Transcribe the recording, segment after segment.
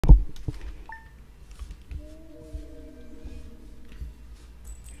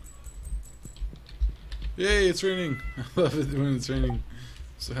Yay, it's raining. I love it when it's raining. I'm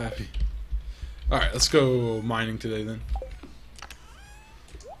so happy. Alright, let's go mining today then.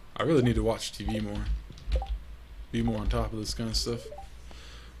 I really need to watch TV more. Be more on top of this kind of stuff.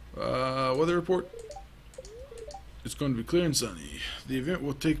 Weather report. It's going to be clear and sunny. The event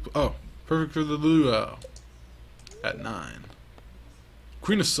will take... Oh, perfect for the luau. At 9.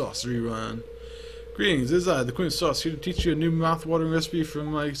 Queen of Sauce rerun. Greetings, this is I, the Queen of Sauce, here to teach you a new mouth-watering recipe from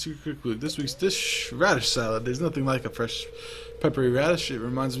my secret cookbook. This week's dish, radish salad. There's nothing like a fresh peppery radish. It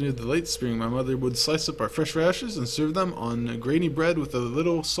reminds me of the late spring. My mother would slice up our fresh radishes and serve them on grainy bread with a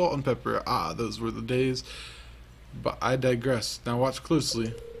little salt and pepper. Ah, those were the days. But I digress. Now watch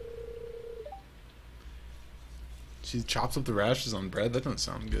closely. She chops up the radishes on bread? That doesn't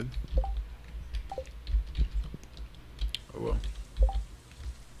sound good. Oh well.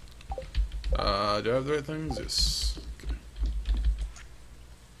 Do I have the right things? Yes. Okay.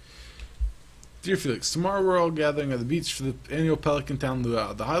 Dear Felix, tomorrow we're all gathering at the beach for the annual Pelican Town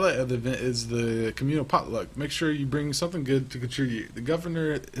Luau. The highlight of the event is the communal potluck. Make sure you bring something good to contribute. The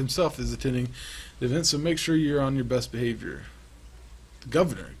governor himself is attending the event, so make sure you're on your best behavior. The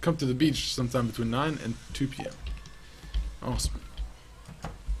governor, come to the beach sometime between 9 and 2 p.m. Awesome.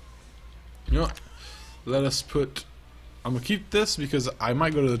 You know what? Let us put... I'm going to keep this because I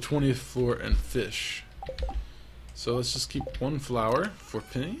might go to the 20th floor and fish. So let's just keep one flower for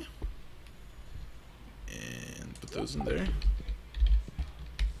Penny. And put those in there.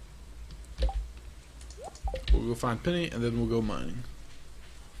 We'll go find Penny and then we'll go mining.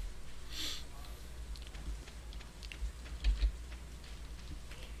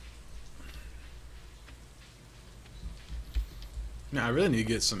 Now I really need to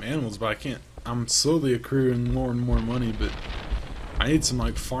get some animals, but I can't. I'm slowly accruing more and more money, but I need some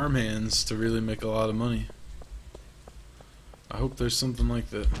like farm hands to really make a lot of money. I hope there's something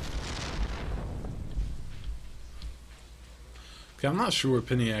like that. Okay, I'm not sure where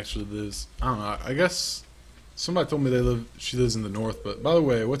Penny actually lives. I don't know. I guess somebody told me she lives in the north. But by the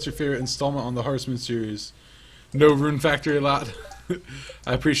way, what's your favorite installment on the Harvest Moon series? No Rune Factory allowed.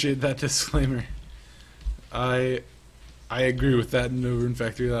 I appreciate that disclaimer. I agree with that. No Rune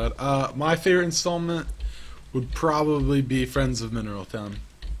Factory allowed. My favorite installment would probably be Friends of Mineral Town.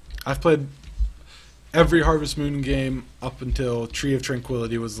 I've played every Harvest Moon game up until Tree of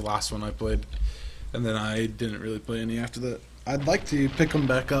Tranquility was the last one I played, and then I didn't really play any after that. I'd like to pick them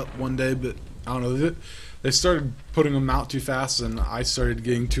back up one day, but I don't know. They started putting them out too fast, and I started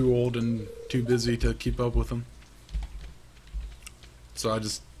getting too old and too busy to keep up with them. So I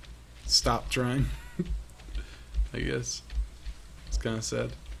just stopped trying. I guess. It's kind of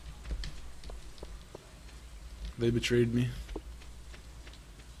sad. They betrayed me.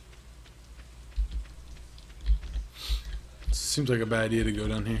 Seems like a bad idea to go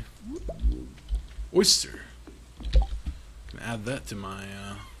down here. Oyster. Can add that to my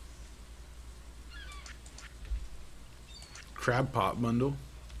crab pot bundle.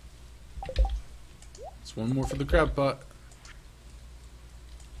 It's one more for the crab pot.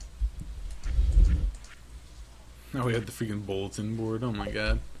 Now we have the freaking bulletin board. Oh my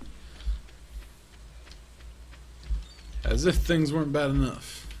god. As if things weren't bad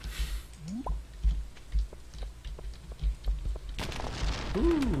enough.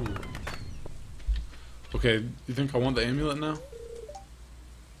 Ooh. Okay, you think I want the amulet now?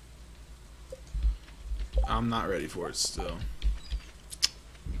 I'm not ready for it still.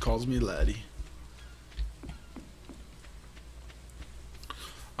 It calls me laddie.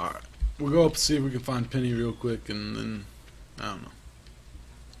 Alright. We'll go up and see if we can find Penny real quick, and then, I don't know.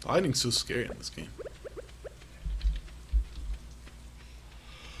 The lighting's so scary in this game.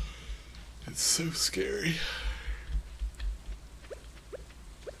 It's so scary.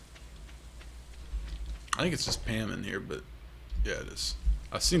 I think it's just Pam in here, but yeah, it is.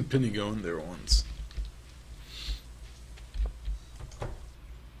 I've seen Penny go in there once.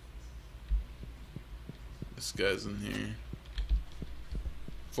 This guy's in here.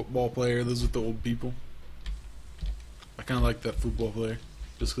 Football player lives with the old people. I kind of like that football player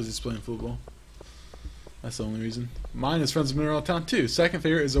just because he's playing football. That's the only reason. Mine is Friends of Mineral Town too. Second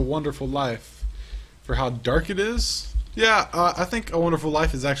favorite is A Wonderful Life. For how dark it is, yeah, I think A Wonderful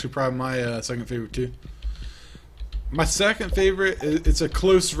Life is actually probably my second favorite too. My second favorite, it's a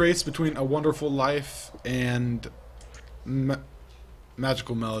close race between A Wonderful Life and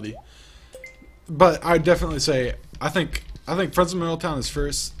Magical Melody. But I definitely say I think Friends of Mineral Town is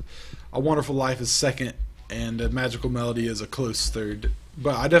first, A Wonderful Life is second, and Magical Melody is a close third.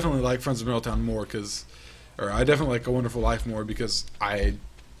 But I definitely like Friends of Mineral Town more I definitely like A Wonderful Life more because I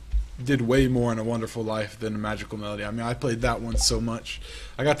did way more in A Wonderful Life than A Magical Melody. I mean, I played that one so much.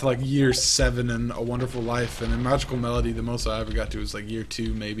 I got to like year 7 in A Wonderful Life, and in Magical Melody, the most I ever got to was like year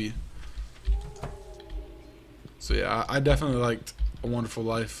 2, maybe. So yeah, I definitely liked A Wonderful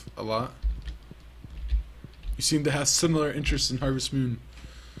Life a lot. You seem to have similar interests in Harvest Moon.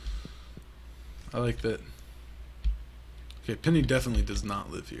 I like that. Okay, Penny definitely does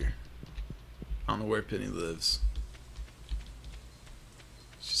not live here. I don't know where Penny lives.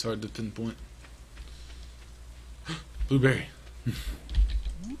 She's hard to pinpoint. Blueberry.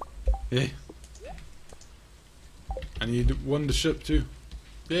 Yay. I need one to ship too.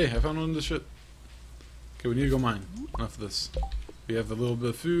 Yay, I found one to ship. Okay, we need to go mine. Enough of this. We have a little bit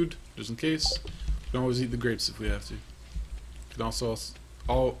of food, just in case. We can always eat the grapes if we have to. We can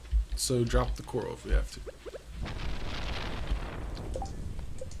also drop the coral if we have to.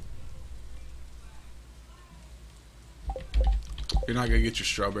 You're not gonna get your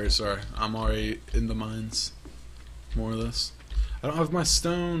strawberries, sorry. I'm already in the mines. More or less. I don't have my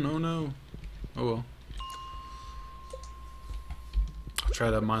stone, oh no. Oh well. I'll try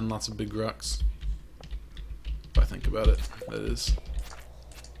to mine lots of big rocks. If I think about it, that is.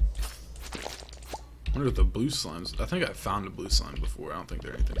 I wonder what the blue slimes. I think I found a blue slime before. I don't think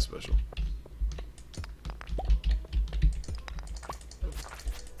they're anything special.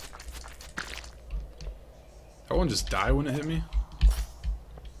 That one just die when it hit me?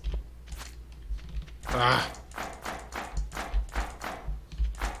 Ah!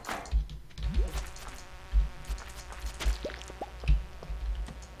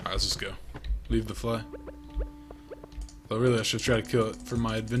 Alright, let's just go. Leave the fly. But really, I should try to kill it for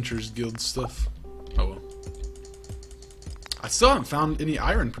my Adventurers Guild stuff. Oh well. I still haven't found any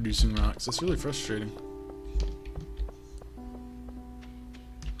iron producing rocks. That's really frustrating.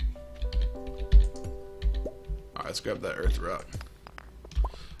 Alright, let's grab that earth rock.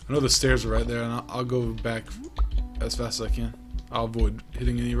 I know the stairs are right there, and I'll go back as fast as I can. I'll avoid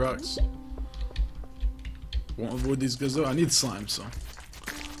hitting any rocks. Won't avoid these guys though. I need slime, so.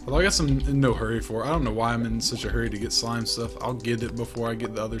 Although I guess I'm in no hurry for it. I don't know why I'm in such a hurry to get slime stuff. I'll get it before I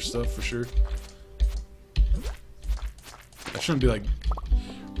get the other stuff for sure. I shouldn't be like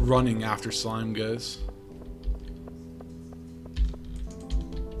running after slime guys.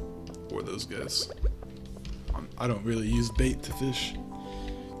 Or those guys. I don't really use bait to fish.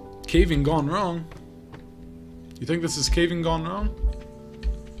 Caving gone wrong. You think this is caving gone wrong?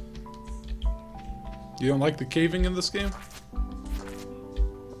 You don't like the caving in this game?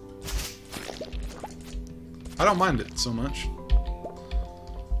 I don't mind it so much.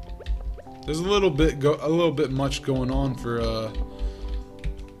 There's a little bit much going on for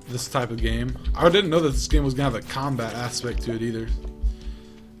this type of game. I didn't know that this game was gonna have a combat aspect to it either.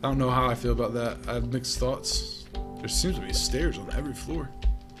 I don't know how I feel about that. I have mixed thoughts. There seems to be stairs on every floor.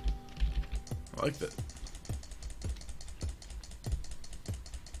 I like that.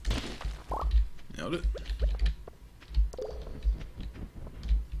 Nailed it.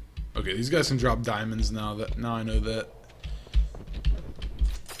 Okay, these guys can drop diamonds now. Now I know that.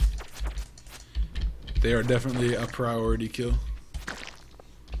 They are definitely a priority kill.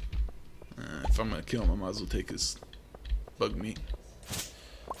 If I'm gonna kill him, I might as well take his bug meat.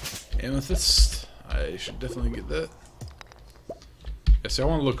 Amethyst. I should definitely get that. Yeah, see, I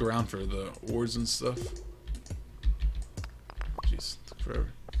want to look around for the ores and stuff. Jeez, took forever.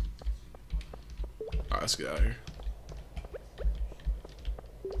 Alright, let's get out of here.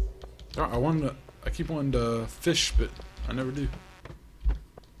 I keep wanting to fish, but I never do.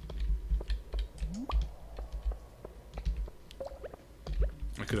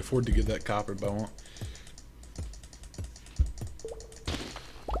 I could afford to get that copper, but I won't.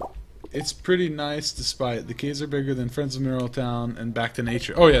 It's pretty nice despite the caves are bigger than Friends of Mineral Town and Back to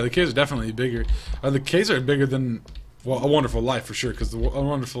Nature. Oh yeah, the caves are definitely bigger. The caves are bigger than, well, A Wonderful Life for sure, because A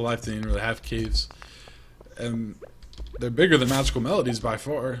Wonderful Life didn't really have caves. And they're bigger than Magical Melodies by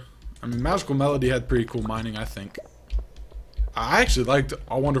far. I mean, Magical Melody had pretty cool mining, I think. I actually liked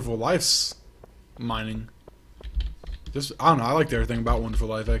A Wonderful Life's mining. Just, I don't know, I liked everything about Wonderful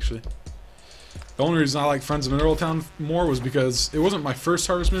Life actually. The only reason I like Friends of Mineral Town more was because it wasn't my first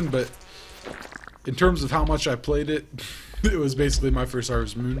Harvest Moon, but in terms of how much I played it, it was basically my first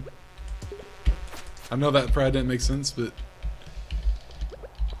Harvest Moon. I know that probably didn't make sense, but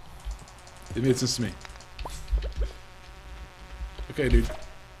it made sense to me. Okay, dude.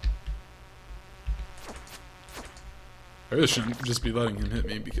 I really shouldn't just be letting him hit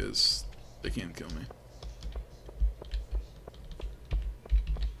me because they can't kill me.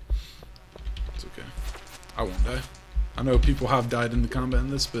 It's okay. I won't die. I know people have died in the combat in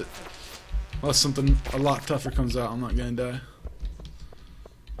this, but unless something a lot tougher comes out, I'm not gonna die.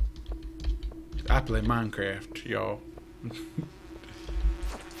 I play Minecraft, y'all.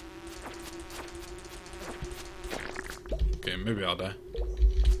 Okay, maybe I'll die.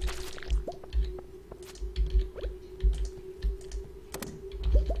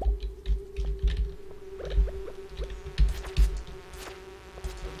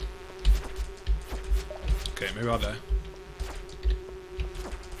 Okay, maybe I'll die.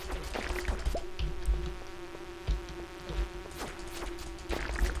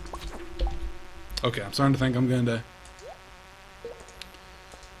 Okay, I'm starting to think I'm gonna die.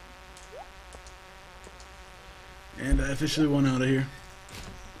 And I officially won out of here.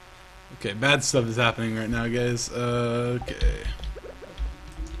 Okay, bad stuff is happening right now, guys. Okay.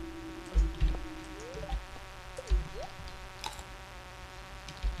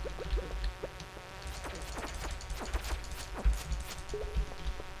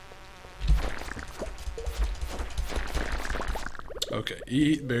 Okay,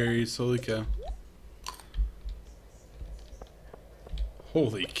 eat berries, holy cow.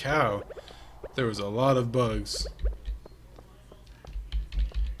 Holy cow. There was a lot of bugs.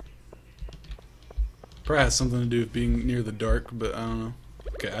 Probably has something to do with being near the dark, but I don't know.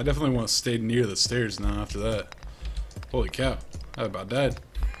 Okay, I definitely want to stay near the stairs now after that. Holy cow. I about died.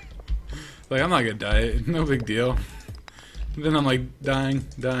 Like, I'm not gonna die. No big deal. Then I'm like, dying.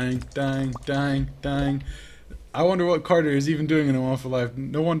 I wonder what Carter is even doing in A Wonderful Life.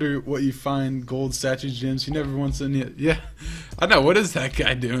 No wonder what you find, gold, statues, gems. He never wants any. Yeah, I know. What is that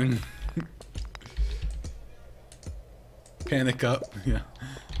guy doing? Panic up. Yeah.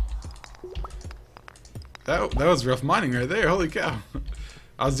 That was rough mining right there. Holy cow.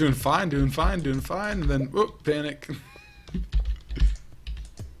 I was doing fine, and then whoop, panic.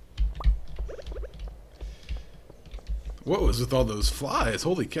 What was with all those flies?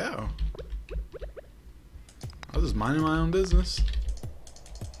 Holy cow. I was just minding my own business.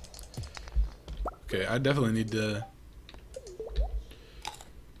 Okay, I definitely need to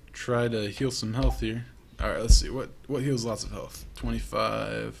try to heal some health here. Alright, let's see. What heals lots of health?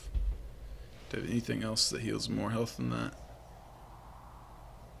 25. Do I have anything else that heals more health than that?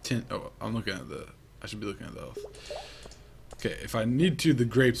 10. Oh, I'm looking at the... I should be looking at the health. Okay, if I need to, the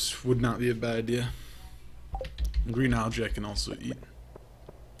grapes would not be a bad idea. Green algae I can also eat.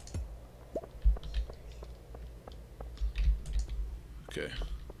 Okay,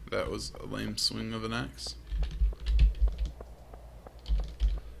 that was a lame swing of an axe.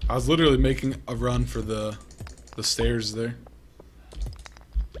 I was literally making a run for the stairs there.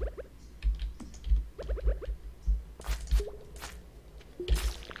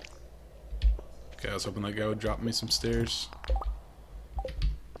 Okay, I was hoping that guy would drop me some stairs.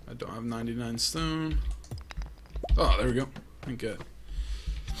 I don't have 99 stone. Oh, there we go. Okay.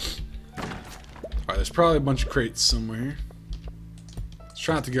 Alright, there's probably a bunch of crates somewhere here. Let's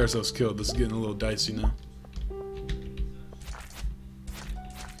try not to get ourselves killed. This is getting a little dicey now.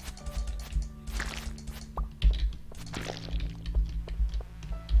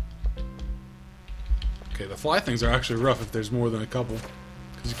 Okay, the fly things are actually rough if there's more than a couple.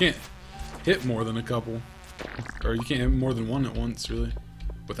 Because you can't hit more than a couple. Or you can't hit more than one at once, really.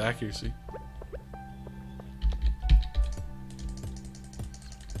 With accuracy.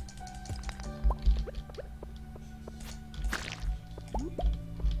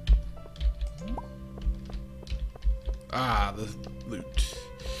 Ah, the loot.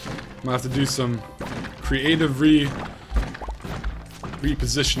 I'm gonna have to do some creative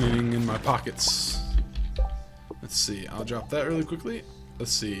repositioning in my pockets. Let's see, I'll drop that really quickly.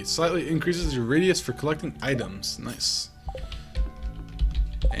 Let's see, slightly increases your radius for collecting items. Nice.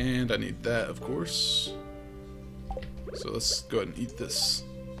 And I need that, of course. So let's go ahead and eat this.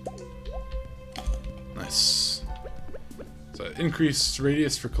 Nice. So increased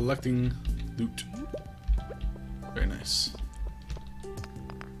radius for collecting loot. Very nice.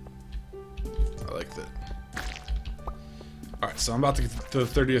 I like that. Alright, so I'm about to get to the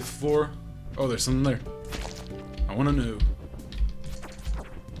 30th floor. Oh, there's something there. I want to know.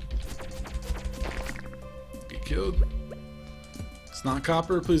 Get killed. It's not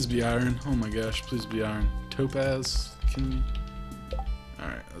copper. Please be iron. Oh my gosh, please be iron. Topaz. Can you?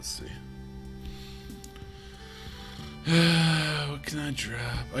 Alright, let's see. What can I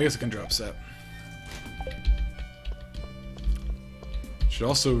drop? I guess I can drop sap. Should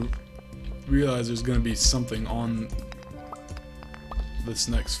also realize there's going to be something on this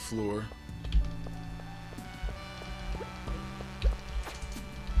next floor.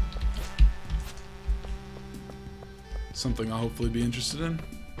 Something I'll hopefully be interested in.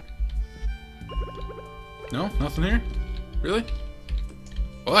 No? Nothing here? Really?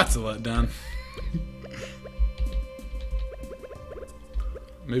 Well, that's a letdown.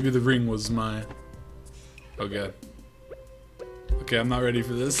 Maybe the ring was my Oh god. Okay, I'm not ready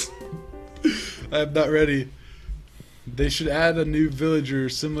for this. I'm not ready. They should add a new villager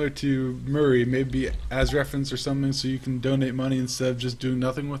similar to Murray, maybe as reference or something, so you can donate money instead of just doing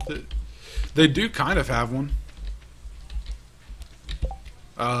nothing with it. They do kind of have one.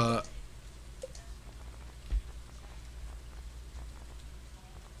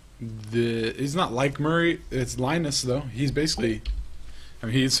 He's not like Murray. It's Linus though. He's basically, I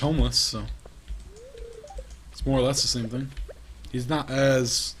mean, he's homeless, so it's more or less the same thing. He's not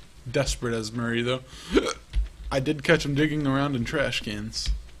as desperate as Murray though. I did catch him digging around in trash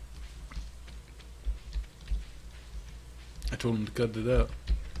cans. I told him to cut it out,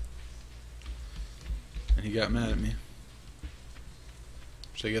 and he got mad at me,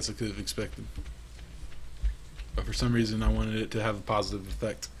 which I guess I could have expected. But for some reason, I wanted it to have a positive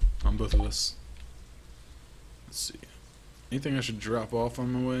effect on both of us. Let's see. Anything I should drop off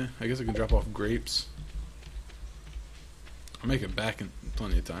on my way? I guess I can drop off grapes. I'll make it back in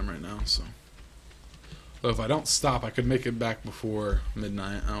plenty of time right now, so. Though if I don't stop, I could make it back before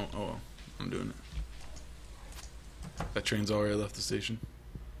midnight. Oh well, I'm doing it. That train's already left the station.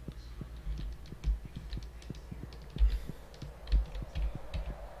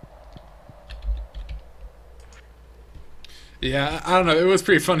 Yeah, I don't know. It was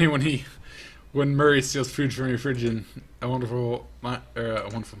pretty funny when Murray steals food from your fridge in A Wonderful Life.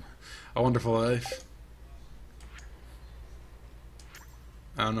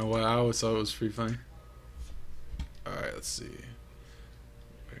 I don't know why. I always thought it was pretty funny. Alright, let's see.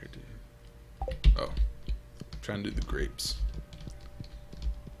 Oh. I'm trying to do the grapes.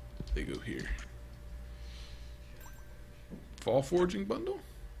 They go here. Fall foraging bundle?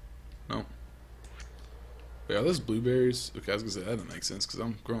 No. Wait, are those blueberries? Okay, I was gonna say that doesn't make sense because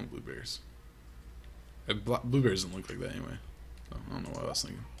I'm growing blueberries. Blueberries don't look like that anyway. So I don't know what I was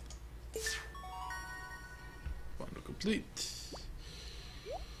thinking. Bundle complete.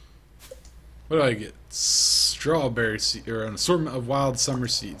 What do I get? Strawberry seed, or an assortment of wild summer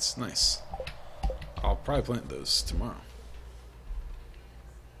seeds. Nice. I'll probably plant those tomorrow.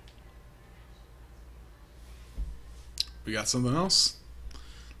 We got something else?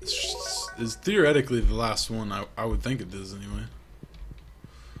 This is theoretically the last one. I would think it is anyway.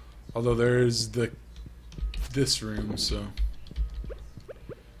 Although there is this room, so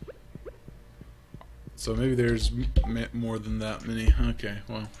maybe there's more than that many. Okay,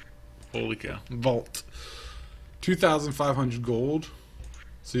 well. Holy cow. Vault. 2,500 gold.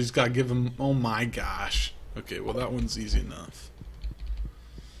 So you just gotta give him... Oh my gosh. Okay, well that one's easy enough.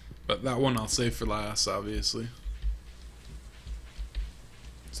 But that one I'll save for last, obviously.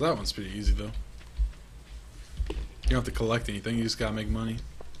 So that one's pretty easy, though. You don't have to collect anything, you just gotta make money.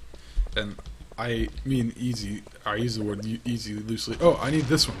 And I mean easy. I use the word easy loosely. Oh, I need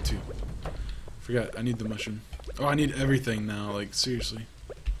this one, too. Forgot, I need the mushroom. Oh, I need everything now, like, seriously.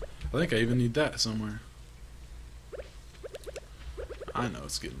 I think I even need that somewhere. I know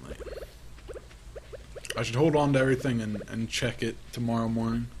it's getting late. I should hold on to everything and check it tomorrow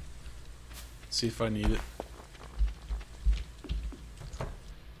morning. See if I need it.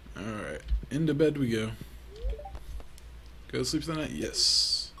 Alright. Into bed we go. Go to sleep tonight?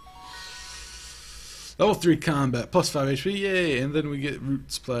 Yes. Level 3 combat. Plus 5 HP. Yay! And then we get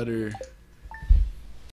root splatter.